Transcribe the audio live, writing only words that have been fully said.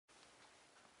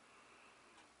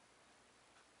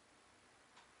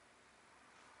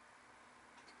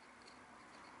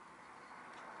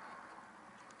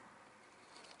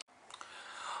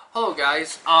Hello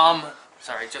guys,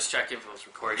 sorry, just checking if it was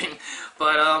recording,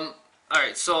 but,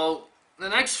 alright, so, the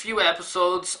next few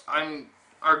episodes,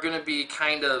 are gonna be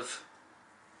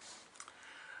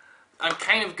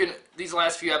these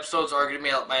last few episodes are gonna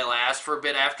be my last for a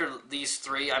bit. After these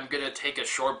three, I'm gonna take a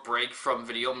short break from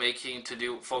video making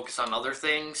to focus on other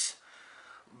things,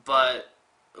 but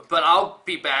I'll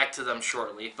be back to them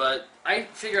shortly. But I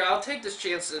figure I'll take this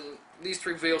chance in these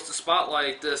three videos to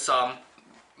spotlight this,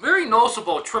 very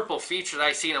noticeable triple feature that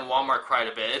I've seen in Walmart quite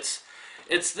a bit.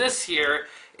 It's this here,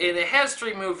 and it has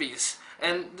three movies.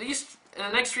 And in the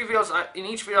next three videos, in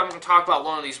each video I'm going to talk about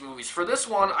one of these movies. For this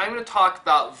one, I'm going to talk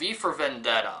about V for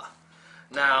Vendetta.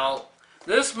 Now,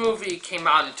 this movie came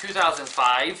out in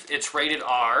 2005. It's rated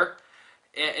R.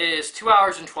 It is 2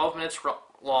 hours and 12 minutes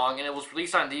long, and it was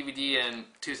released on DVD in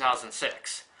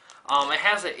 2006. It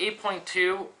has an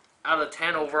 8.2 out of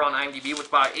 10 over on IMDb with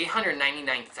about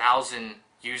 899,000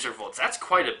 user votes. That's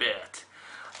quite a bit.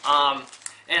 And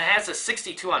it has a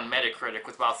 62 on Metacritic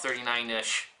with about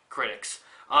 39-ish critics.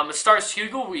 It stars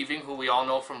Hugo Weaving, who we all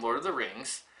know from Lord of the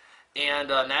Rings, and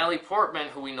Natalie Portman,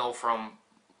 who we know from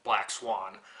Black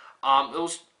Swan. It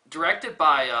was directed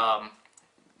by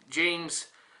James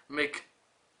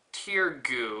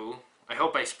McTeergoo. I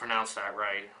hope I pronounced that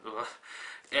right.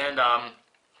 And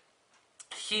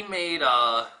he made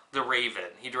The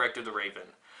Raven. He directed The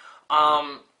Raven.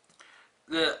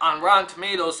 On Rotten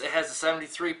Tomatoes, it has a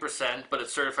 73%, but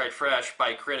it's certified fresh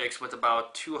by critics with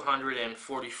about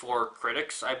 244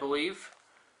 critics, I believe.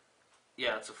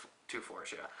 Yeah, it's a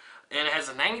 2/4, yeah. And it has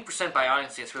a 90% by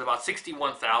audience with about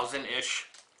 61,000-ish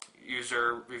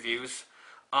user reviews.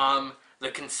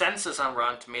 The consensus on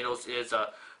Rotten Tomatoes is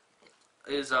a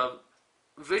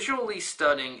visually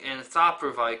stunning and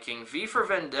thought-provoking. V for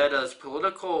Vendetta's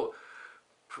political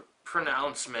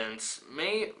pronouncements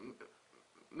may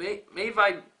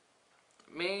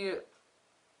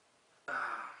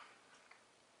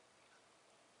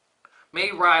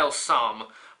rile some,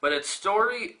 but its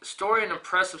story and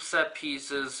impressive set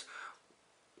pieces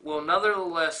will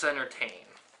nonetheless entertain.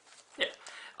 Yeah,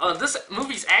 this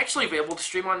movie's actually available to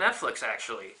stream on Netflix.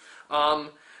 Actually,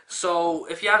 so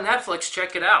if you have Netflix,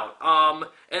 check it out.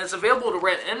 And it's available to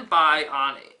rent and buy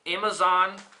on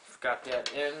Amazon. Got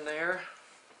that in there.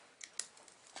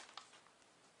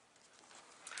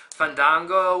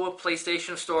 Fandango,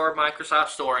 PlayStation Store, Microsoft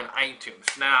Store, and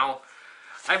iTunes. Now,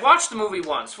 I watched the movie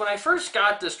once. When I first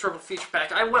got this triple feature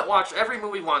pack, I watched every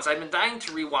movie once. I've been dying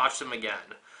to rewatch them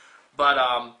again. But,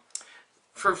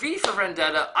 for V for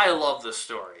Vendetta, I love this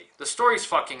story. The story's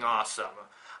fucking awesome.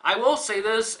 I will say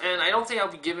this, and I don't think I'll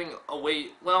be giving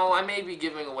away, well, I may be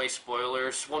giving away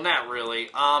spoilers. Well, not really.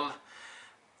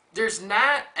 There's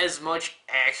not as much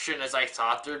action as I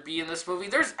thought there'd be in this movie.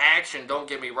 There's action, don't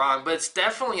get me wrong, but it's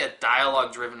definitely a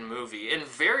dialogue-driven movie. And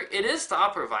it is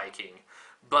thought-provoking,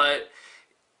 but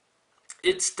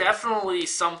it's definitely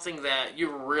something that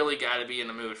you really got to be in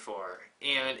the mood for.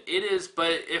 And it is,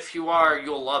 but if you are,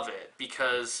 you'll love it,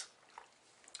 because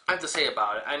I have to say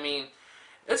about it. I mean,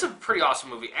 it's a pretty awesome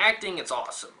movie. Acting, it's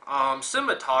awesome.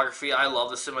 Cinematography, I love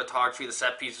the cinematography. The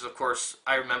set pieces, of course,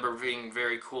 I remember being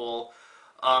very cool.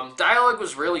 Dialogue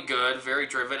was really good, very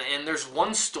driven, and there's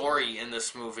one story in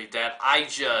this movie that I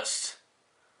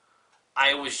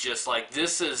was just like,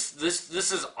 this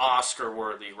is Oscar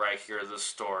worthy right here, this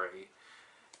story.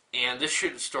 And this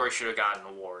story should have gotten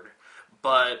an award.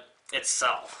 But this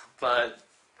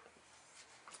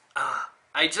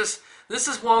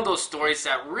is one of those stories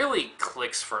that really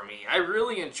clicks for me. I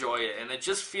really enjoy it, and it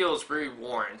just feels very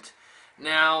warrant.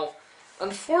 Now,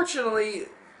 unfortunately,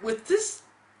 with this,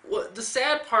 the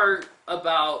sad part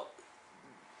about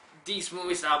these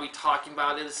movies that I'll be talking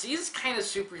about is these kind of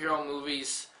superhero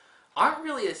movies aren't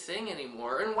really a thing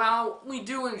anymore. And while we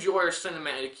do enjoy our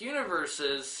cinematic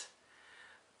universes,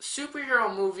 superhero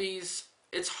movies,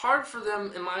 it's hard for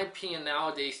them, in my opinion,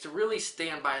 nowadays to really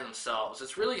stand by themselves.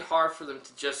 It's really hard for them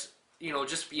to just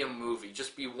be a movie,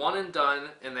 just be one and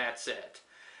done, and that's it.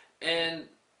 And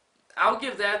I'll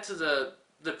give that to the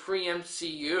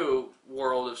pre-MCU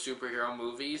world of superhero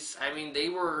movies. I mean, they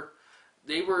were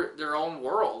their own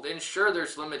world. And sure,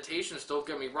 there's limitations, don't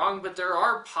get me wrong, but there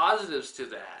are positives to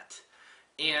that.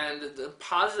 And the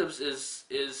positives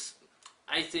is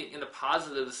I think, and the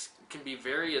positives can be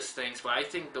various things, but I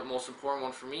think the most important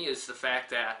one for me is the fact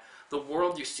that the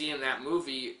world you see in that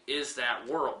movie is that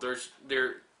world.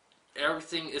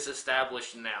 Everything is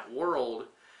established in that world,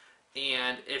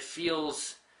 and it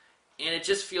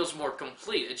just feels more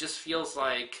complete. It just feels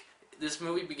like this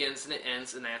movie begins and it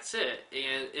ends, and that's it.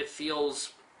 And it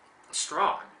feels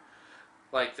strong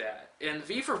like that. And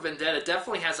V for Vendetta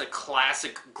definitely has a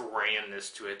classic grandness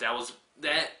to it that was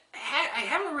that I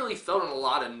haven't really felt in a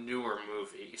lot of newer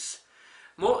movies.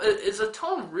 It's a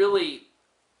tone really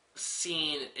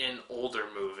seen in older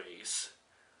movies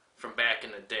from back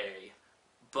in the day.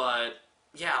 But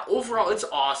yeah, overall it's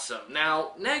awesome.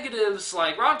 Now, negatives,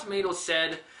 like Rotten Tomatoes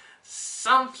said,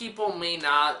 some people may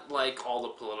not like all the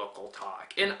political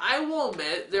talk. And I will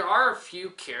admit, there are a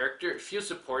few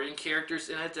supporting characters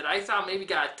in it that I thought maybe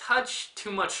got a touch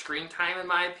too much screen time, in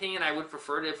my opinion. I would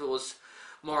prefer it if it was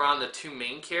more on the two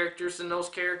main characters than those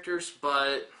characters,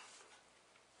 but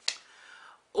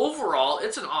overall,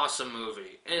 it's an awesome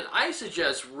movie, and I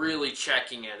suggest really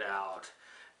checking it out.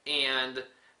 And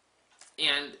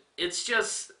it's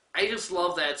just, I just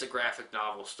love that it's a graphic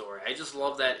novel story. I just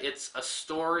love that it's a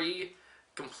story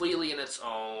completely in its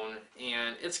own,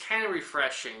 and it's kind of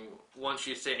refreshing once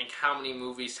you think how many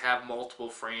movies have multiple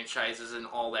franchises and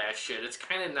all that shit. It's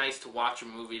kind of nice to watch a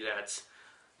movie that's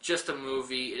just a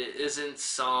movie. It isn't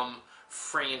some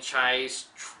franchise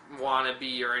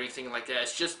wannabe or anything like that.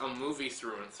 It's just a movie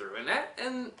through and through,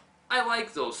 and I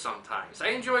like those sometimes. I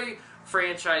enjoy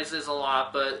franchises a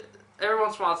lot, but every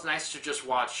once in a while it's nice to just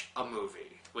watch a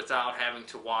movie without having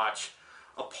to watch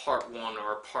a part 1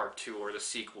 or a part 2 or the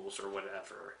sequels or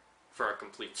whatever for a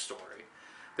complete story.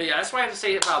 But yeah, that's what I have to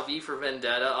say about V for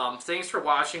Vendetta. Thanks for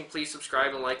watching. Please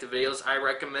subscribe and like the videos. I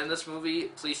recommend this movie.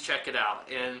 Please check it out.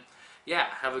 And yeah,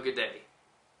 have a good day.